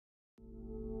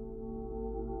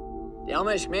De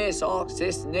Amish meesak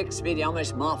sist niks vid de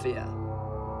Amish Mafia.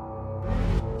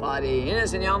 For de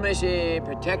innocent Amish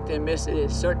protect and miss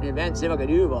certain events if I could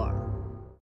do var.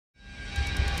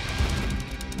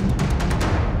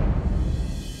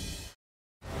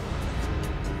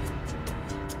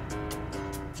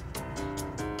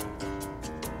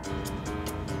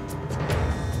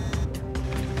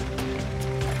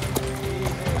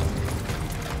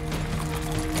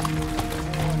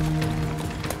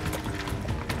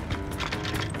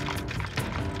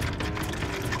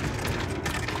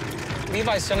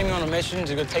 Levi's sending me on a mission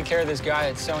to go take care of this guy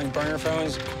that's selling burner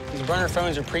phones. These burner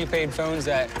phones are prepaid phones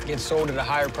that get sold at a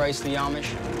higher price to the Amish.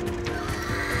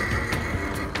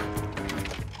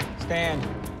 Stan,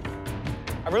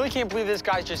 I really can't believe this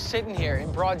guy's just sitting here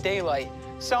in broad daylight,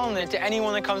 selling it to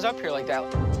anyone that comes up here like that.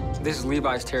 This is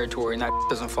Levi's territory, and that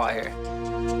doesn't fly here.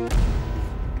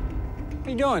 What are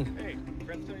you doing? Hey,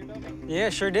 friends tell you about me? Yeah,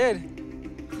 sure did.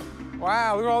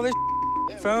 Wow, look at all this.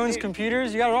 Phones,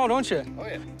 computers, you got it all, don't you? Oh,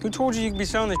 yeah. Who told you could be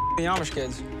selling this to the Amish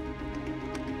kids?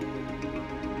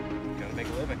 Gotta make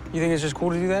a living. You think it's just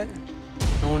cool to do that?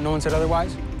 No one said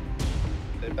otherwise?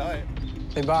 They buy it.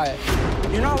 They buy it.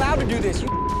 You're not allowed to do this.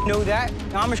 You know that.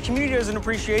 The Amish community doesn't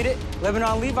appreciate it.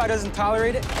 Lebanon Levi doesn't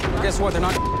tolerate it. Well, guess what? They're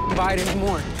not buy it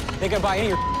anymore. They can buy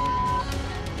any of your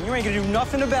and you ain't gonna do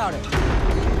nothing about it.